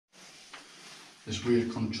this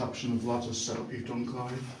weird contraption of ladders set up you've done,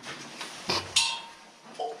 Clive.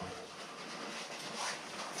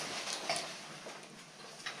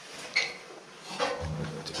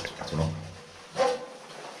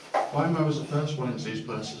 Why am I always the first one into these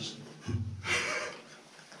places?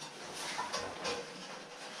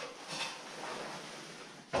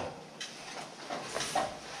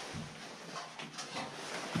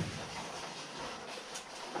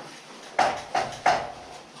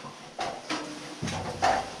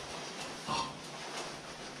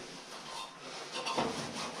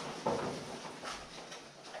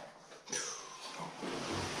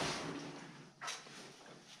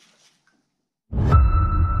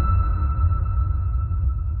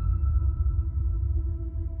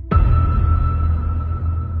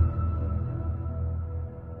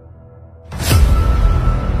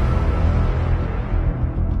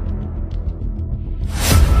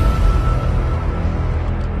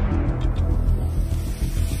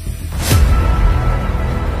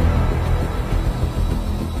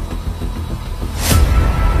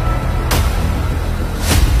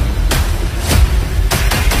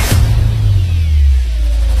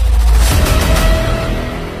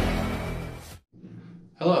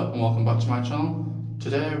 Hello and welcome back to my channel.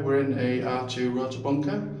 Today we're in a R2 ROTOR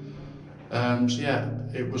Bunker. So yeah,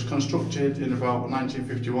 it was constructed in about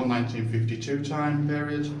 1951-1952 time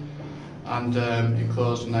period, and it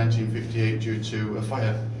closed in 1958 due to a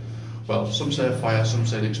fire. Well, some say a fire, some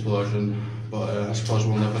say an explosion, but I suppose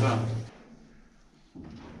we'll never know.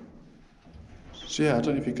 So yeah, I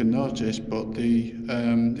don't know if you can notice, but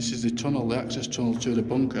this is the tunnel, the access tunnel to the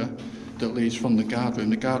bunker that leads from the guard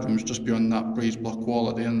room. The guard room is just beyond that breeze block wall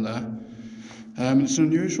at the end there. It's an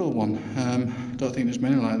unusual one. Don't think there's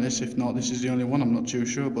many like this. If not, this is the only one. I'm not too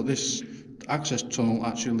sure. But this access tunnel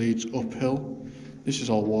actually leads uphill. This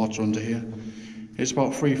is all water under here. It's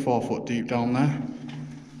about 3-4 foot deep down there,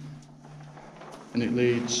 and it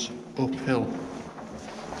leads uphill.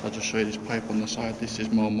 I'll just show you this pipe on the side. This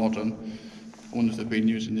is more modern. I wonder if they've been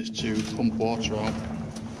using this to pump water out.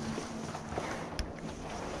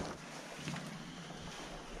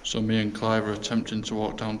 So me and Clive are attempting to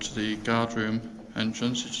walk down to the guard room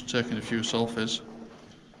entrance. It's taking a few selfies.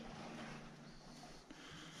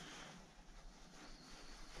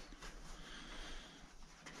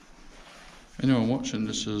 Anyone watching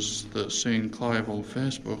this that's seen Clive on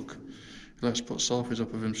Facebook, he likes to put selfies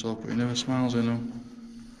up of himself, but he never smiles in them.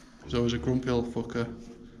 He's always a grumpy old fucker.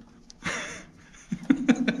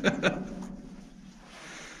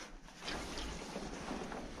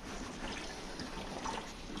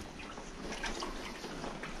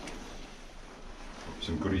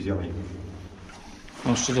 Some goodies, yeah.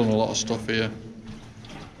 I've still done a lot of stuff here.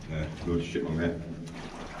 Yeah, loads of shit on there.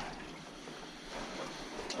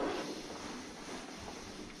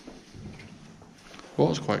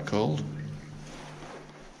 Water's quite cold.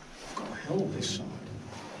 Got a hill this side.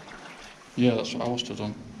 Yeah, that's what I was stood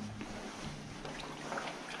on.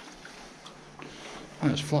 Oh,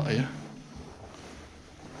 it's flat here.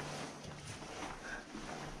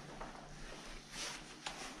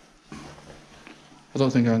 I don't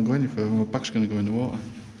think I can go any further, my back's going to go in the water.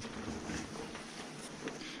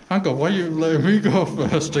 Hang on, why are you letting me go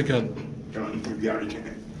first again? Come on, put the arrow.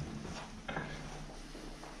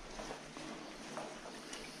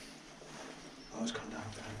 Oh, it's gone down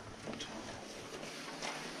there.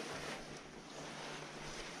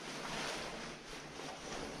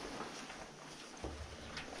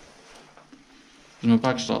 Is my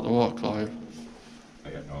bag still out of the water, Clive? I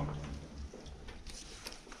don't know.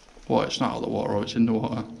 What, it's not out of the water or it's in the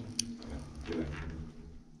water? Yeah.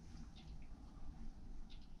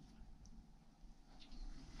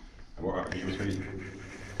 What are you using?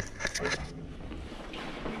 Stay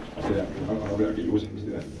there. I'll be able to get yours.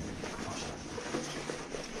 Stay there.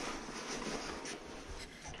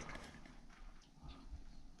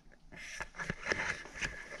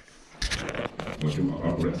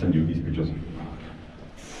 I'll send you these pictures.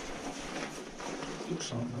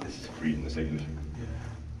 Looks like that. This is reading the second. Yeah.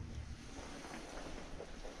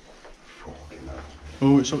 Fucking hell.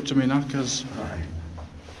 Oh, it's up to me knackers. Aye.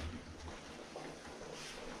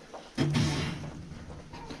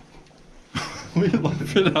 What are you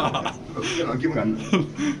laughing at? I'll give him a hand.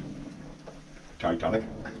 Titanic.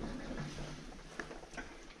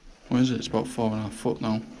 What is it? It's about 4.5 foot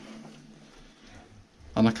now.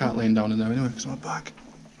 And I can't lean down in there anyway because of my back.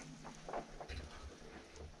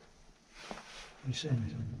 You see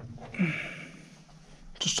anything?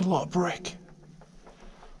 Just a lot of brick.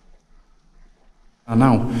 And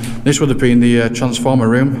now, this would have been the transformer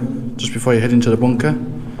room just before you head into the bunker.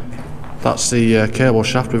 That's the cable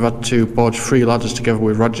shaft. We've had to bodge 3 ladders together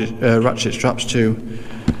with ratchet straps to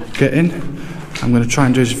get in. I'm going to try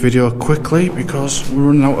and do this video quickly because we're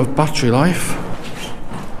running out of battery life,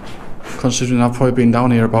 considering I've probably been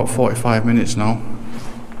down here about 45 minutes now.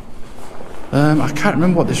 I can't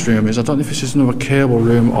remember what this room is. I don't know if this is another cable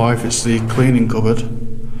room or if it's the cleaning cupboard.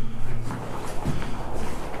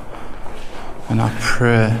 And I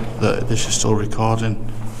pray that this is still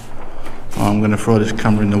recording. Oh, I'm going to throw this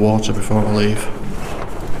camera in the water before I leave.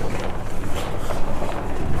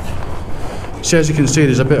 So as you can see,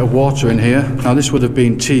 there's a bit of water in here. Now this would have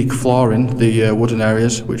been teak flooring, the wooden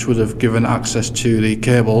areas, which would have given access to the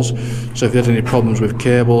cables. So if you had any problems with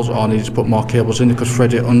cables or needed to put more cables in, they could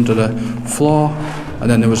thread it under the floor. And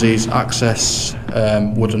then there was these access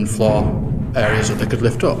wooden floor areas that they could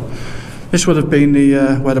lift up. This would have been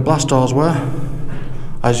the where the blast doors were.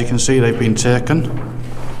 As you can see, they've been taken.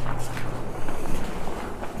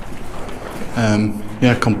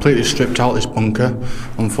 Yeah, completely stripped out this bunker,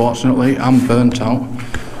 unfortunately, and burnt out.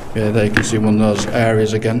 Yeah, there you can see one of those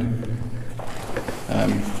areas again.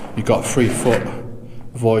 You've got a 3-foot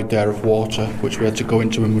void there of water, which we had to go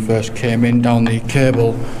into when we first came in down the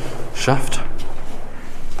cable shaft.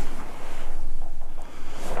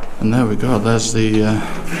 And there we go, there's the,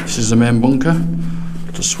 this is the main bunker.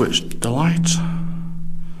 Just switch the light.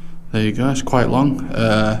 There you go, it's quite long.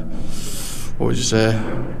 What would you say?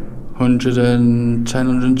 110,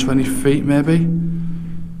 120 feet maybe?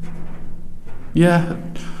 Yeah,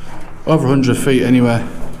 over 100 feet anyway.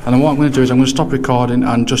 And then what I'm going to do is I'm going to stop recording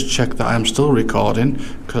and just check that I am still recording,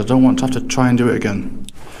 because I don't want to have to try and do it again.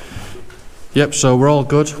 Yep, so we're all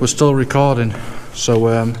good, we're still recording.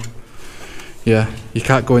 So yeah, you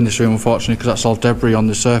can't go in this room unfortunately because that's all debris on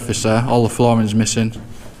the surface there, all the flooring's missing.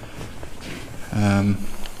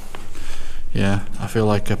 Yeah, I feel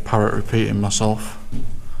like a parrot repeating myself.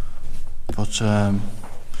 But I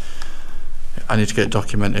need to get it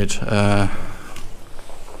documented.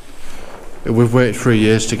 We've waited 3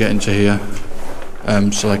 years to get into here,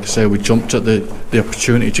 so like I say, we jumped at the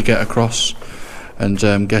opportunity to get across and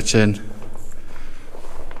get in.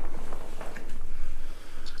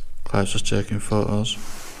 Clive's just taking photos.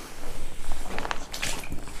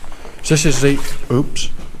 So this is the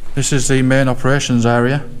this is the main operations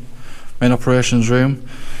area, main operations room.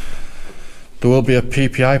 There will be a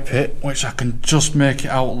PPI pit, which I can just make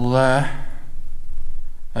it out there,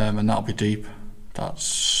 and that'll be deep.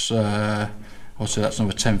 That's, I'll say that's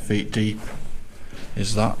another 10 feet deep,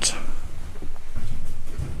 is that.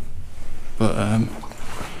 But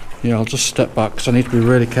yeah, I'll just step back because I need to be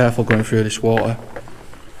really careful going through this water.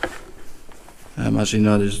 As you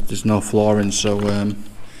know, there's no flooring, so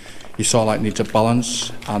you sort of like need to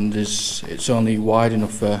balance, and it's only wide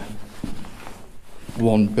enough for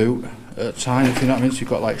one boot at a time, if you know what I mean. So you've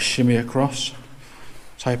got like shimmy across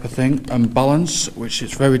type of thing and balance, which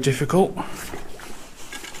is very difficult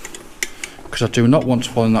because I do not want to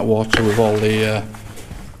fall in that water with all the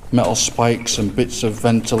metal spikes and bits of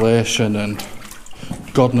ventilation and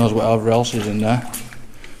God knows whatever else is in there.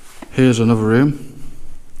 Here's another room.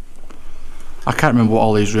 I can't remember what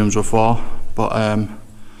all these rooms were for, but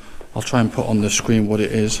I'll try and put on the screen what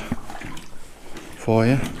it is for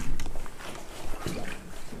you.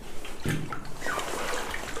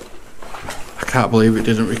 I can't believe it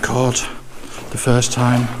didn't record the first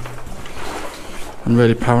time. I'm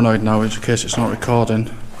really paranoid now in case it's not recording,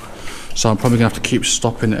 so I'm probably going to have to keep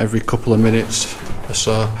stopping every couple of minutes or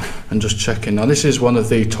so and just checking. Now this is one of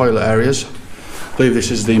the toilet areas. I believe this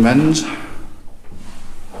is the men's.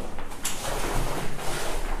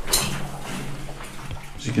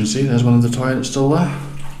 As you can see, there's one of the toilets still there.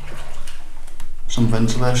 Some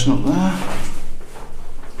ventilation up there.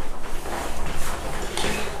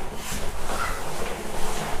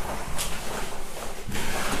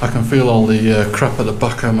 I can feel all the crap at the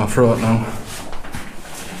back of my throat now.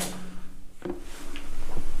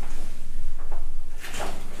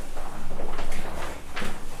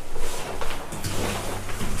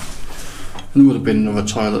 And there would have been another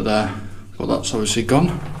toilet there, but that's obviously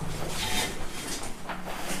gone.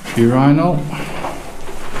 Urinal.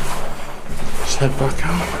 Let's head back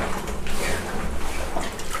out.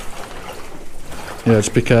 Yeah,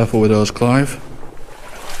 just be careful with those, Clive.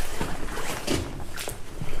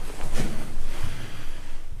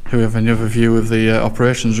 Here we have another view of the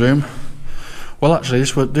operations room. Well, actually,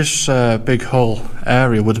 this big whole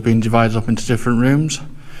area would have been divided up into different rooms.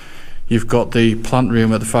 You've got the plant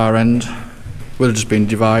room at the far end. Would have just been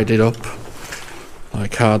divided up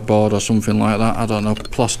like cardboard or something like that. I don't know,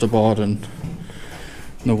 plasterboard, and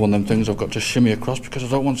another one of them things I've got to shimmy across because I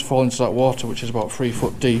don't want to fall into that water, which is about 3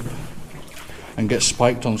 foot deep. and get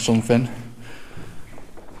spiked on something.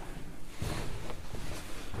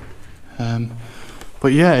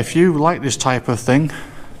 But yeah, if you like this type of thing,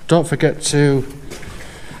 don't forget to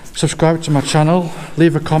subscribe to my channel,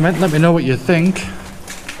 leave a comment, let me know what you think.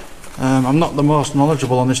 I'm not the most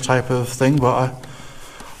knowledgeable on this type of thing, but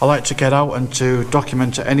I like to get out and to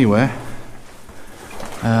document it anyway.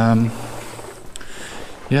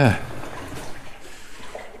 Yeah,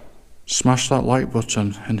 smash that like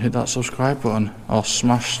button and hit that subscribe button, or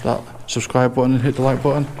smash that subscribe button and hit the like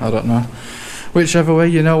button, I don't know. Whichever way,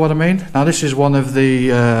 you know what I mean. Now this is one of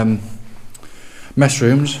the mess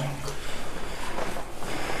rooms,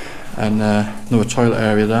 and another toilet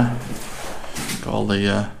area there. Got all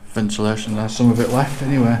the ventilation there, some of it left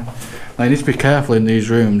anyway. Now you need to be careful in these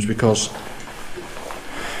rooms because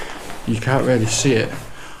you can't really see it.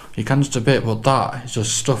 You can just a bit, but that is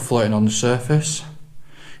just stuff floating on the surface.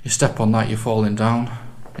 You step on that, you're falling down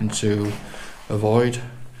into a void.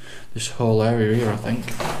 This whole area here, I think.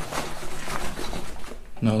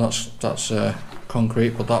 No, that's concrete,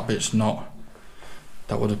 but that bit's not.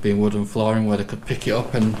 That would have been wooden flooring where they could pick it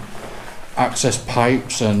up and access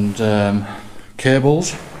pipes and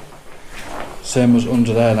cables. Same as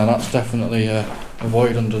under there. Now that's definitely a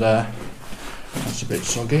void under there. That's a bit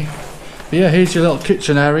soggy. But yeah, here's your little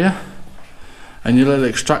kitchen area and your little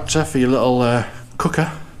extractor for your little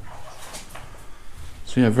cooker.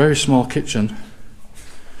 So yeah, very small kitchen,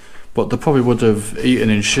 but they probably would have eaten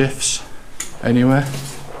in shifts anyway.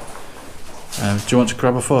 Do you want to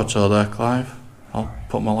grab a photo there, Clive? I'll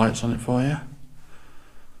put my lights on it for you.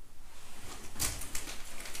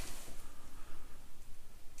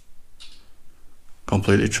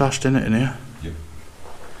 Completely trashed, innit, in here? Yep.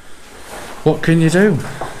 What can you do?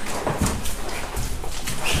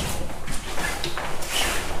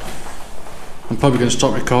 I'm probably going to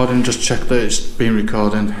stop recording and just check that it's been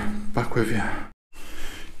recording. Back with you.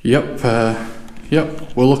 Yep,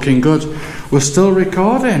 we're looking good. We're still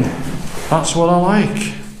recording. That's what I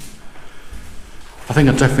like. I think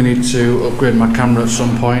I definitely need to upgrade my camera at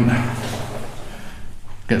some point.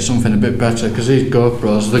 Get something a bit better, because these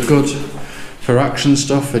GoPros, they're good for action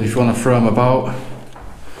stuff and if you want to throw them about.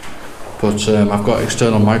 But I've got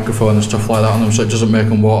external microphone and stuff like that on them, so it doesn't make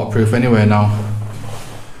them waterproof anyway now.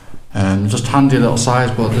 Just handy little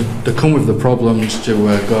size, but they come with the problems to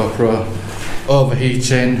GoPro.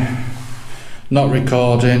 Overheating, not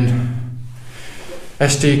recording,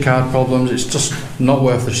 SD card problems. It's just not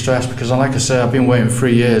worth the stress, because like I say, I've been waiting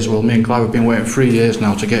 3 years. Well, me and Clive have been waiting 3 years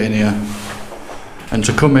now to get in here, and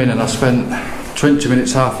to come in, and I spent 20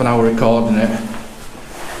 minutes, half an hour recording it,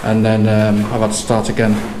 and then I've had to start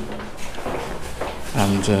again,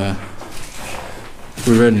 and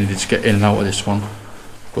we really needed to get in and out of this one,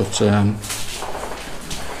 but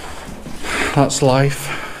that's life.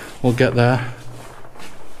 We'll get there.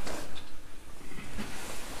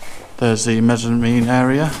 There's the mezzanine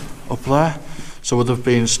area up there, so would have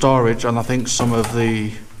been storage, and I think some of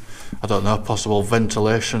the, I don't know, possible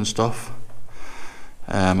ventilation stuff.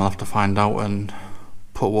 I'll have to find out and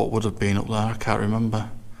put what would have been up there. I can't remember,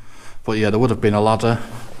 but yeah, there would have been a ladder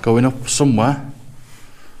going up somewhere.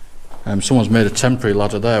 Someone's made a temporary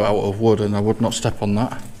ladder there out of wood, and I would not step on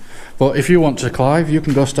that. But if you want to, Clive, you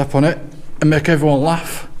can go step on it and make everyone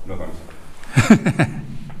laugh. No thanks.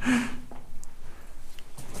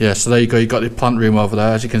 Yeah, so there you go, you've got the plant room over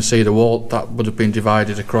there. As you can see, the wall, that would have been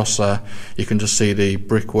divided across there. You can just see the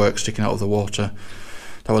brickwork sticking out of the water.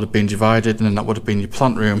 That would have been divided, and then that would have been your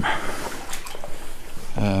plant room.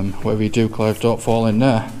 Whatever you do, Clive, don't fall in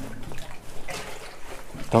there.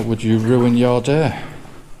 That would ruin your day.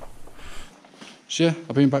 So yeah,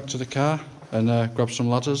 I've been back to the car and grabbed some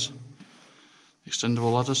ladders,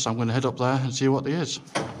 extendable ladders, so I'm going to head up there and see what there is.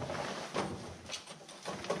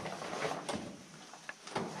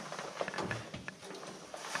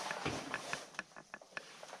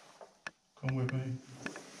 Come with me.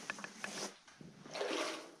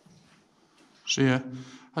 So yeah,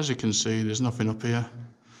 as you can see, there's nothing up here.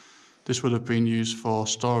 This would have been used for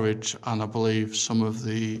storage, and I believe some of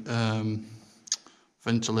the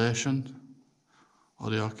ventilation or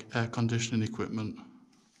the air conditioning equipment.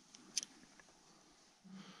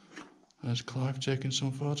 There's Clive taking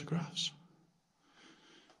some photographs.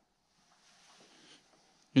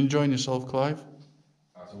 Enjoying yourself, Clive?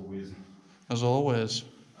 As always. As always.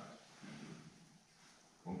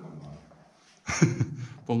 Bunker man.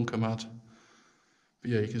 Bunker mad. But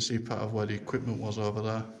yeah, you can see part of where the equipment was over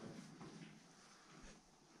there.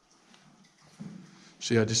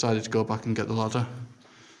 So yeah, I decided to go back and get the ladder.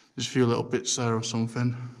 There's a few little bits there or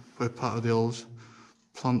something. We're part of the old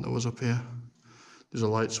plant that was up here. There's a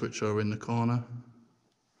light switch over in the corner.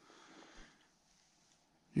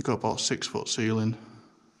 You've got about 6 foot ceiling,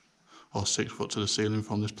 or 6 foot to the ceiling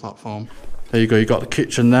from this platform. There you go, you've got the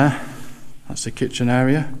kitchen there. That's the kitchen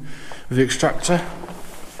area with the extractor.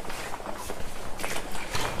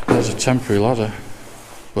 There's a temporary ladder,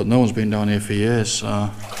 but no one's been down here for years,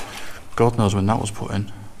 so God knows when that was put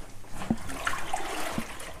in.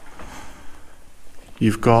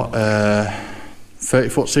 You've got 30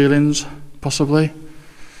 foot ceilings, possibly.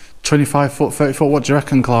 25 foot, 30 foot, what do you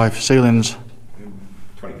reckon, Clive? Ceilings?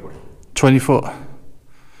 20 foot. 20 foot?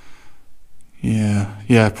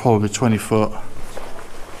 Yeah, probably 20 foot.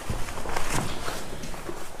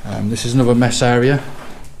 This is another mess area.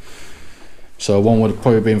 So one would have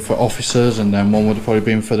probably been for officers, and then one would have probably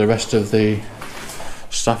been for the rest of the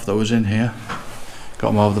staff that was in here.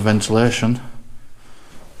 Got more of the ventilation.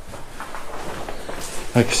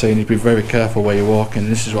 Like I say, you need to be very careful where you're walking.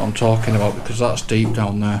 This is what I'm talking about, because that's deep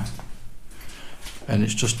down there. And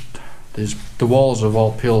it's just, the walls have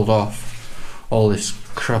all peeled off. All this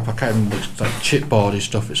crap, I can't remember, it's like chipboardy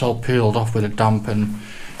stuff. It's all peeled off with the damp, and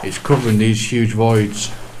it's covering these huge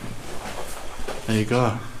voids. There you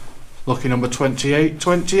go. Lucky number 28.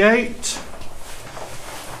 28!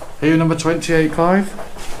 Are you number 28, Clive?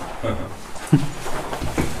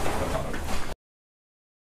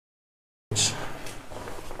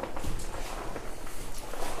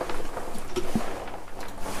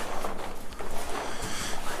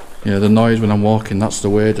 Yeah, the noise when I'm walking, that's the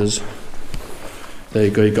waders. There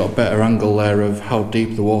you go, you got a better angle there of how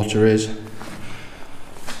deep the water is.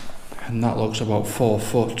 And that looks about 4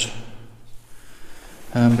 foot.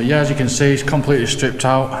 But yeah, as you can see, it's completely stripped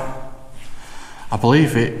out. I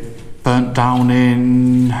believe it burnt down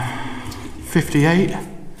in 58. Did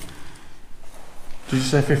you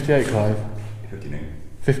say 58, Clive? 59.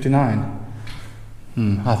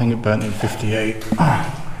 59? I think it burnt in 58. You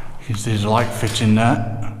can see there's a light fitting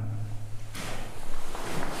there.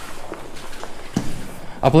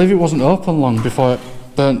 I believe it wasn't open long before it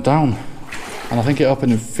burnt down, and I think it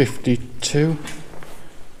opened in 52.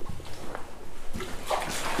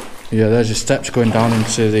 Yeah, there's your steps going down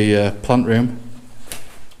into the plant room.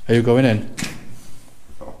 Are you going in?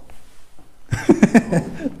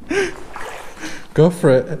 Go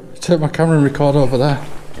for it. Take my camera and record over there.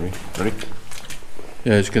 Ready?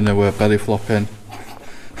 Yeah, he's going to belly flop in.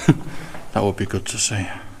 That would be good to see.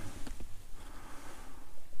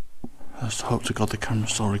 I just hope to God the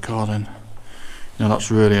camera's still recording. You know,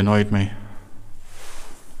 that's really annoyed me.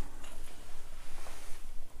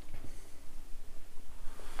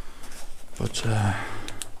 But yeah,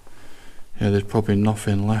 there's probably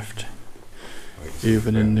nothing left.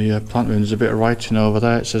 Even in the plant room, there's a bit of writing over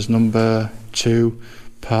there. It says number 2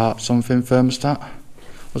 part something thermostat.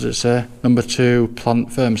 What does it say? Number 2 plant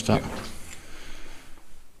thermostat.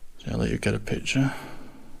 So I'll let you get a picture.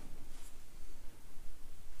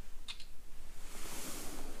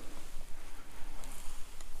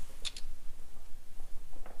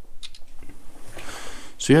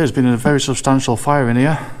 So yeah, there's been a very substantial fire in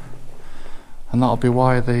here, and that'll be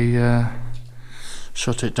why they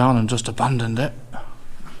shut it down and just abandoned it.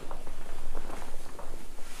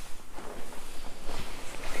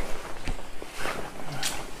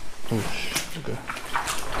 Oh, sugar.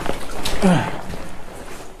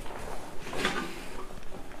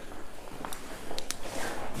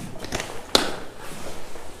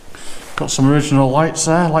 Got some original lights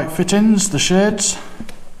there, light fittings, the shades,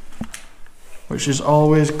 which is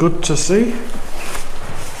always good to see.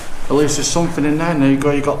 At least there's something in there. And there you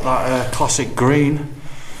go, you got that classic green,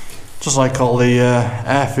 just like all the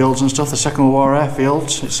airfields and stuff, the Second World War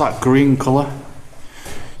airfields. It's that green colour.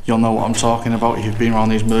 You'll know what I'm talking about if you've been around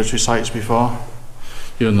these military sites before.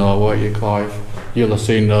 You'll know, won't you, Clive? You'll have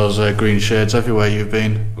seen those green shades everywhere you've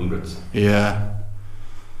been. Hundreds. Yeah.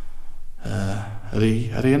 Are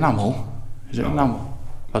they enamel? Is it enamel?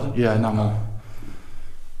 Yeah, enamel.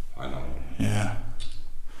 I know. Yeah.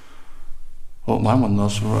 Oh, mine one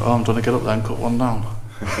those. Oh, I'm going to get up there and cut one down.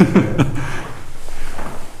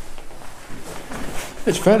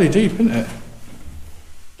 It's fairly deep, isn't it?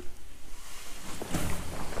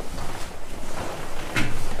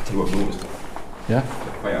 Tell you what I've noticed. Yeah?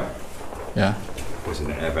 The fire Yeah. was in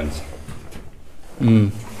the air vents.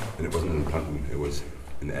 Mm. And it wasn't in the plant room, it was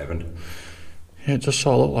in the air vent. Yeah, it does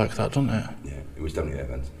sort of look like that, doesn't it? Yeah, it was down the air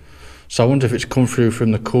vents. So I wonder if it's come through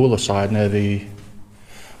from the cooler side near the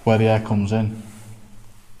where the air comes in.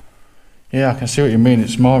 Yeah, I can see what you mean.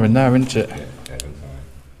 It's more in there, isn't it? Yeah, air vents.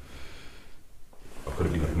 Or could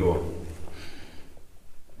it be like more?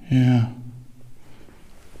 Yeah.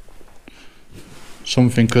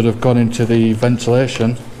 Something could have gone into the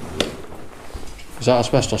ventilation. Is that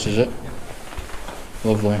asbestos, is it?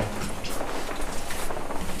 Lovely.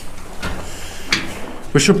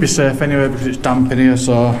 We should be safe anyway because it's damp in here,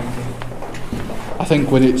 so I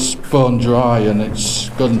think when it's bone dry and it's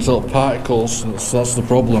got into little particles, that's the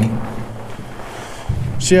problem.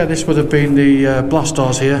 So yeah, this would have been the blast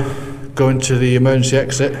doors here, going to the emergency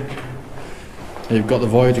exit. You've got the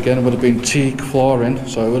void again. It would have been teak flooring,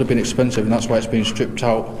 so it would have been expensive, and that's why it's been stripped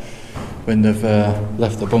out when they've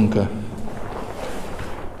left the bunker.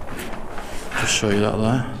 Just show you that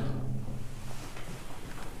there.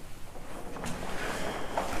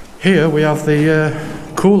 Here we have the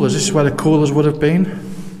coolers. This is where the coolers would have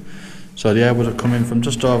been. So the air would have come in from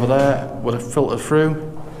just over there, would have filtered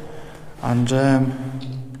through, and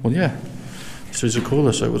well, yeah, this is a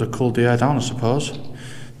cooler, so it would have cooled the air down, I suppose.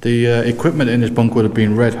 The equipment in this bunker would have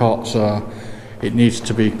been red hot, so it needs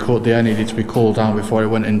to be cooled. The air needed to be cooled down before it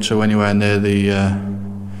went into anywhere near the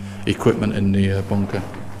equipment in the bunker.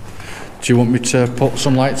 Do you want me to put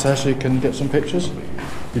some lights there so you can get some pictures?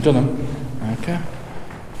 You've done them? Okay.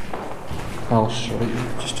 I'll show you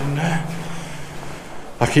just in there.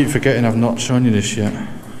 I keep forgetting I've not shown you this yet,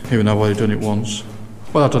 even though I've already done it once.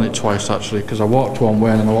 Well, I've done it twice actually, because I walked one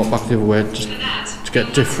way and then I walked back the other way just to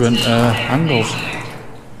get different angles.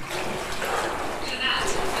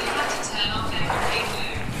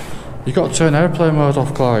 You've got to turn airplane mode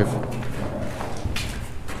off, Clive.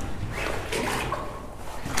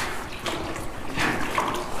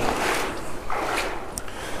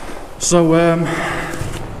 So,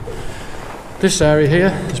 this area here,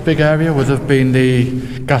 this big area, would have been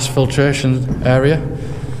the gas filtration area.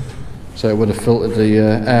 So it would have filtered the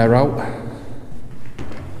air out.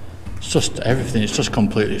 It's just everything, it's just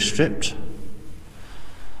completely stripped.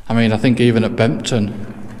 I mean, I think even at Bempton,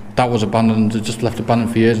 that was abandoned, it just left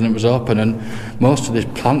abandoned for years and it was open, and most of this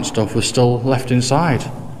plant stuff was still left inside.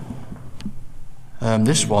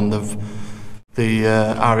 This one, the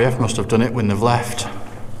RAF must have done it when they've left,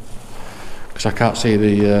 because I can't see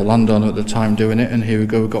the landowner at the time doing it. And here we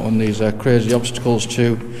go, we've got one of these crazy obstacles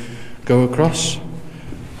to go across.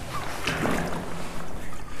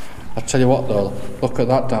 I tell you what though, look at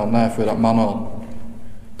that down there through that manhole.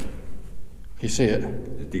 You see it?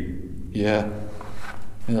 It's deep. Yeah.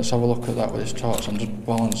 Let's have a look at that with this torch. I'm just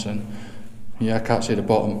balancing. Yeah, I can't see the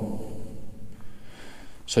bottom.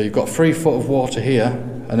 So you've got 3 foot of water here,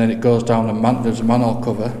 and then it goes down and there's a manhole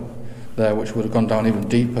cover there which would have gone down even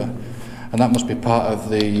deeper, and that must be part of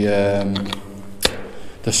the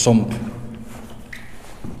sump.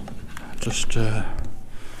 Just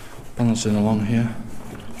balancing along here,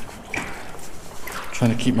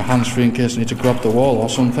 trying to keep my hands free in case I need to grab the wall or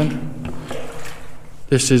something.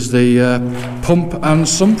 This is the pump and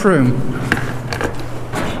sump room.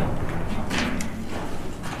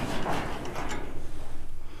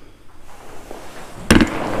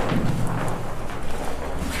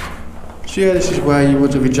 So yeah, this is where you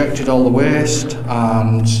would have ejected all the waste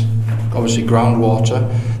and obviously groundwater.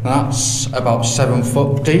 That's about 7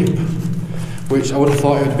 foot deep, which I would have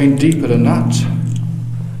thought it would have been deeper than that.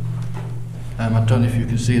 I don't know if you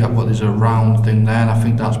can see that, but there's a round thing there, and I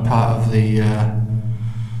think that's part of the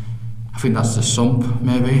I think that's the sump,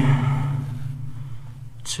 maybe,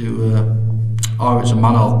 or it's a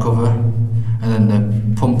manhole cover, and then the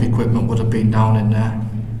pump equipment would have been down in there,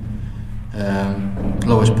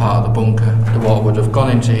 lowest part of the bunker. The water would have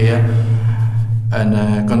gone into here and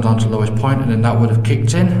gone down to the lowest point, and then that would have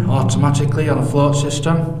kicked in automatically on a float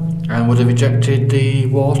system and would have ejected the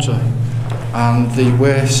water and the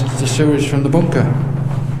waste, the sewage from the bunker.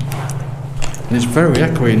 And it's very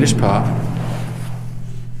echoey in this part.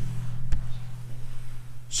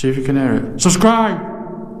 See if you can hear it. Subscribe!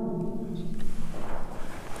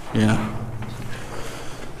 Yeah.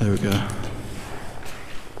 There we go.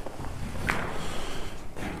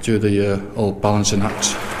 Do the old balancing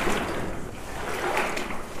act.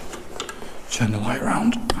 Turn the light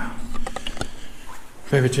round.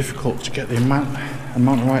 Very difficult to get the right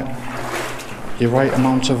amount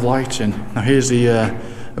of light in. Now here's the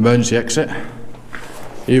emergency exit.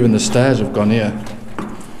 Even the stairs have gone here.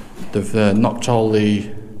 They've knocked all the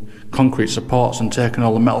concrete supports and taken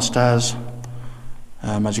all the metal stairs.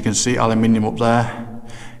 As you can see, aluminium up there.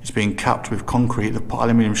 It's been capped with concrete. They've put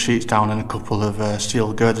aluminium sheets down and a couple of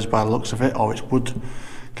steel girders by the looks of it, or it's wood.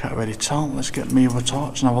 Can't really tell. Let's get me with a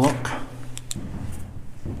torch and have a look.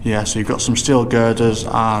 Yeah, so you've got some steel girders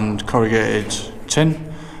and corrugated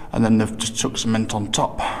tin, and then they've just chucked cement on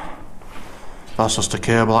top. That's just a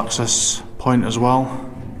cable access point as well.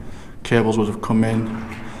 Cables would have come in.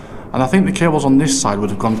 And I think the cables on this side would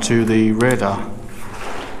have gone to the radar.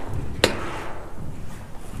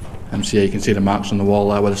 So yeah, you can see the marks on the wall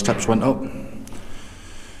there where the steps went up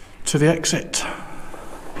to the exit,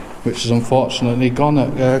 which is unfortunately gone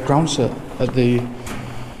at ground set at the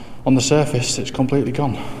on the surface it's completely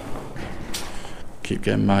gone. Keep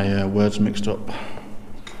getting my words mixed up,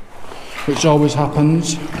 which always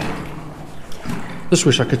happens. Just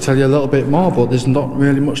wish I could tell you a little bit more, but there's not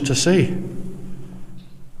really much to see.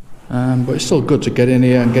 But it's still good to get in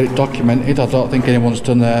here and get it documented. I don't think anyone's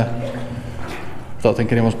documented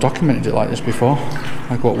it like this before,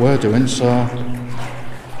 like what we're doing, so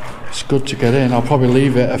it's good to get in. I'll probably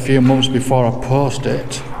leave it a few months before I post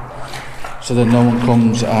it, so that no one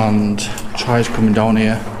comes and tries coming down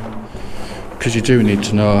here, because you do need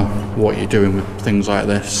to know what you're doing with things like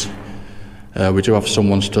this. We do have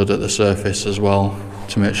someone stood at the surface as well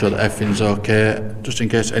to make sure that everything's okay, just in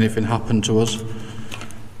case anything happened to us.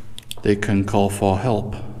 They can call for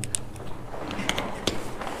help.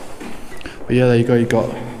 But yeah, there you go, you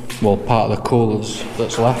got, well, part of the coolers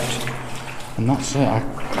that's left, and that's it. I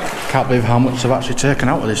can't believe how much I've actually taken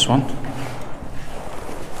out of this one.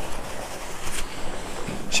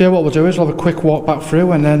 So yeah, what we'll do is we'll have a quick walk back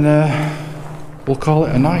through, and then we'll call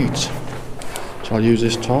it a night. So I'll use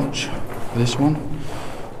this torch for this one.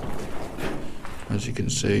 As you can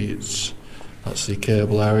see, that's the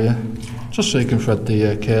cable area, just so you can thread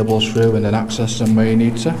the cables through and then access them where you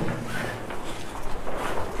need to.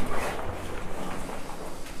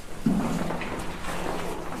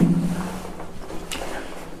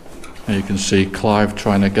 And you can see Clive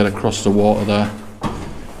trying to get across the water there.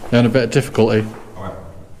 They're in a bit of difficulty.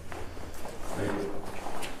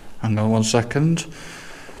 Hang on 1 second.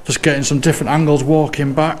 Just getting some different angles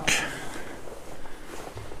walking back.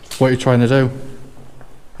 What are you trying to do?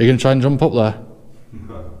 Are you going to try and jump up there?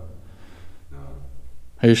 No.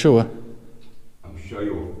 Are you sure? I'm sure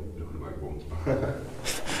you're looking at my bum.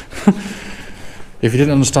 If you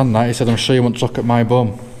didn't understand that, he said, I'm sure you want to look at my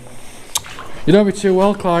bum. You know me too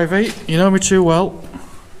well, Clivey. You know me too well.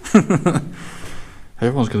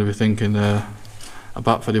 Everyone's going to be thinking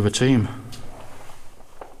about for the other team.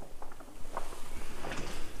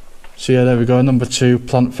 So yeah, there we go, number 2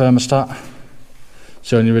 plant thermostat. It's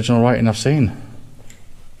the only original writing I've seen.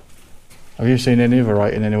 Have you seen any other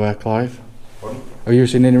writing anywhere, Clive? Pardon? Have you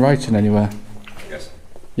seen any writing anywhere? Yes.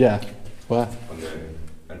 Yeah. Where? On the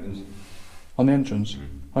entrance. On the entrance?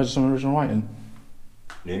 Oh, is there some original writing?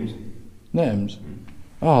 Names? Names?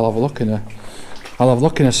 Oh, I'll have a look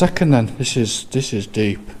in a second then. This is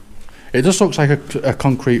deep. It just looks like a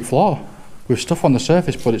concrete floor with stuff on the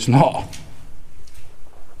surface, but it's not.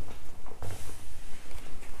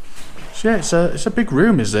 So yeah, it's a big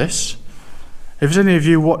room, is this? If there's any of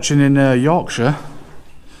you watching in Yorkshire,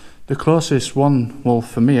 the closest one, well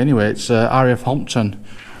for me anyway, it's RAF Hampton.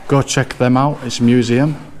 Go check them out, it's a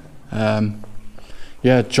museum.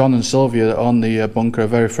 Yeah, John and Sylvia that own the bunker are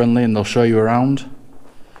very friendly, and they'll show you around.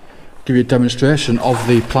 Give you a demonstration of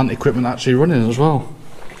the plant equipment actually running as well,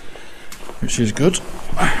 which is good.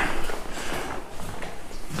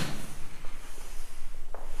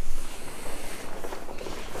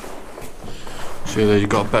 See there, you've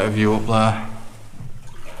got a better view up there.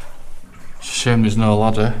 It's a shame there's no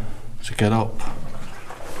ladder to get up.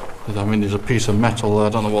 I mean, there's a piece of metal there, I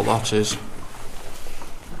don't know what that is.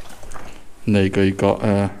 And there you go, you've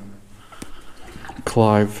got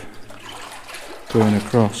Clive going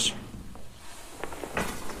across.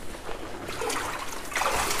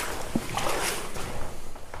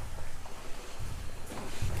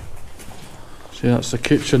 See, that's the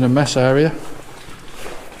kitchen and mess area.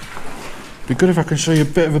 Be good if I can show you a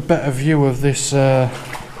bit of a better view of this.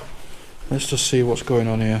 Let's just see what's going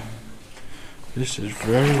on here. This is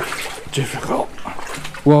very difficult.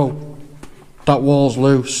 Whoa, that wall's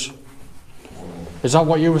loose. Is that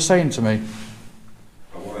what you were saying to me?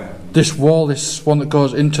 This wall, this one that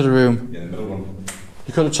goes into the room. Yeah, the middle one.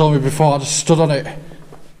 You could have told me before, I just stood on it.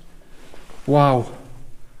 Wow.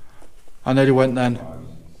 I nearly went then.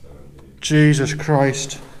 Jesus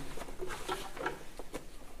Christ.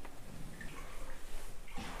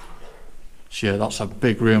 So yeah, that's a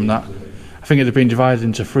big room, that. I think it had been divided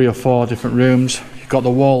into 3 or 4 different rooms. You've got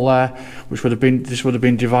the wall there, which would have been, this would have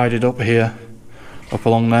been divided up here, up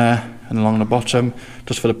along there, and along the bottom,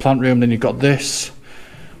 just for the plant room. Then you've got this,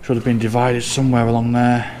 which would have been divided somewhere along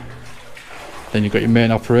there. Then you've got your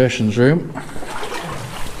main operations room.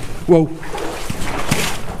 Whoa.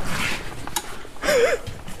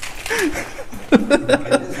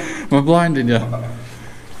 Am I blinding you?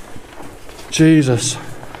 Jesus.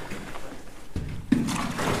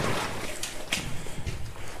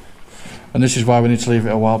 And this is why we need to leave it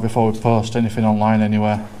a while before we post anything online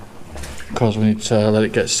anywhere, because we need to let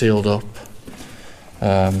it get sealed up.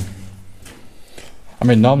 I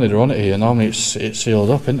mean, normally they're on it here, normally it's sealed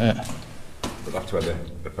up, isn't it? But that's where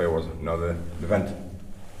the fire was, no, the vent,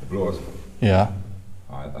 the blowers. Yeah.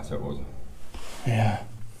 Aye. Aye, that's how it was. Yeah.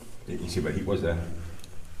 You see where heat was there?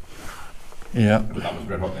 Yeah. But that was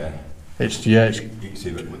red hot there. It's You can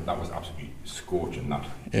see that was absolutely scorching that.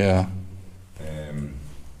 yeah.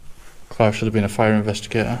 Clive should have been a fire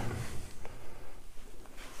investigator.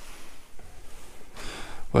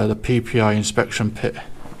 Where the PPI inspection pit,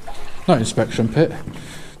 not inspection pit,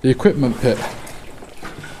 the equipment pit.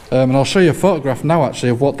 And I'll show you a photograph now actually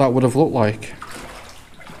of what that would have looked like.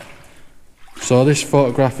 So this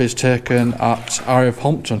photograph is taken at RAF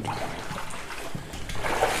Hampton.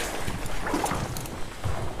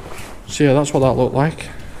 So yeah, that's what that looked like.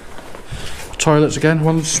 Toilets again,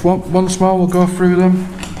 once more we'll go through them,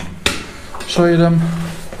 show you them.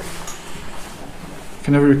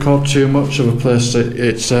 Can never record too much of a place.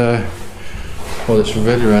 It's well, it's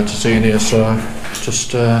really rare to see in here, so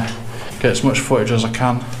just get as much footage as I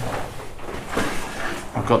can.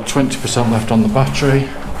 I've got 20% left on the battery,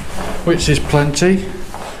 which is plenty.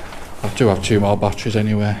 I do have 2 more batteries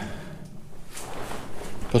anyway,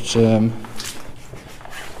 but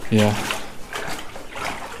yeah.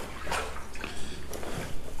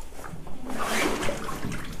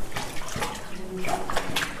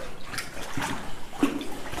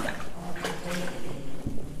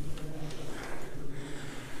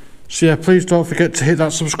 So yeah, please don't forget to hit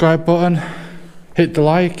that subscribe button, hit the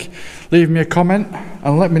like, leave me a comment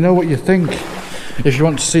and let me know what you think. If you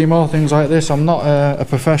want to see more things like this, I'm not a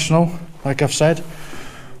professional, like I've said,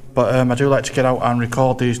 but I do like to get out and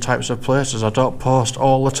record these types of places. I don't post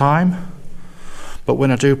all the time, but when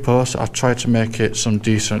I do post, I try to make it some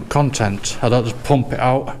decent content. I don't just pump it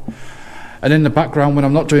out. And in the background, when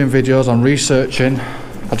I'm not doing videos, I'm researching.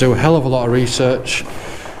 I do a hell of a lot of research,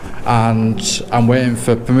 and I'm waiting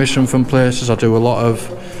for permission from places. I do a lot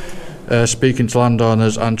of speaking to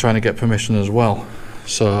landowners and trying to get permission as well.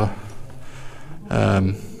 So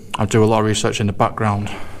I do a lot of research in the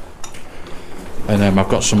background, and I've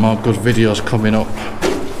got some more good videos coming up.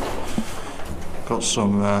 Got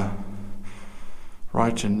some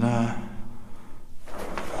writing there.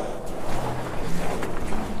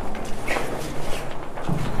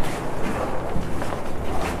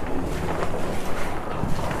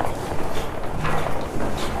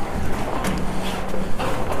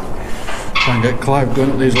 Try and get Clive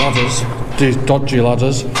going up these ladders, these dodgy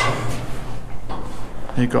ladders.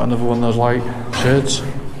 You got another one of those light shades.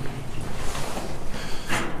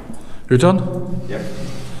 You done? Yeah.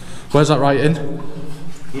 Where's that writing?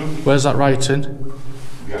 Where's that writing?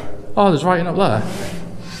 Yeah. Oh, there's writing up there.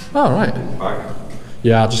 Oh, right. Back.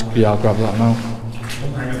 Yeah, I'll grab that now.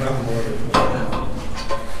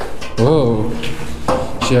 Whoa.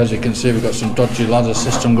 See, as you can see, we've got some dodgy ladder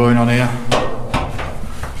system going on here.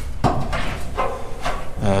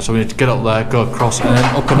 So we need to get up there, go across, and then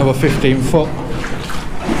up another 15 foot.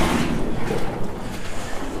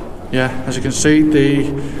 Yeah, as you can see,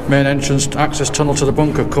 the main entrance access tunnel to the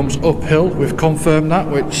bunker comes uphill. We've confirmed that,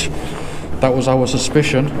 that was our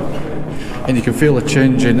suspicion. And you can feel a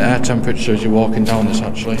change in air temperature as you're walking down this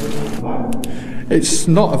actually. It's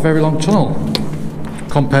not a very long tunnel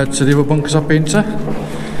compared to the other bunkers I've been to.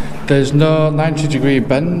 There's no 90-degree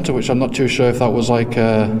bend, which I'm not too sure if that was like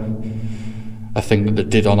a thing that they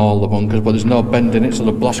did on all the bunkers, but there's no bend in it, so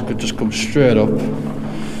the blast could just come straight up,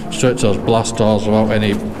 straight to those blast doors without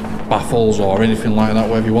any baffles or anything like that,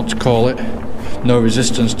 whatever you want to call it. No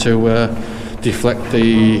resistance to deflect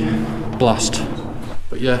the blast.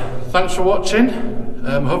 But yeah, thanks for watching.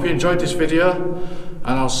 Hope you enjoyed this video,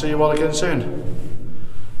 and I'll see you all again soon.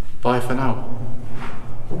 Bye for now.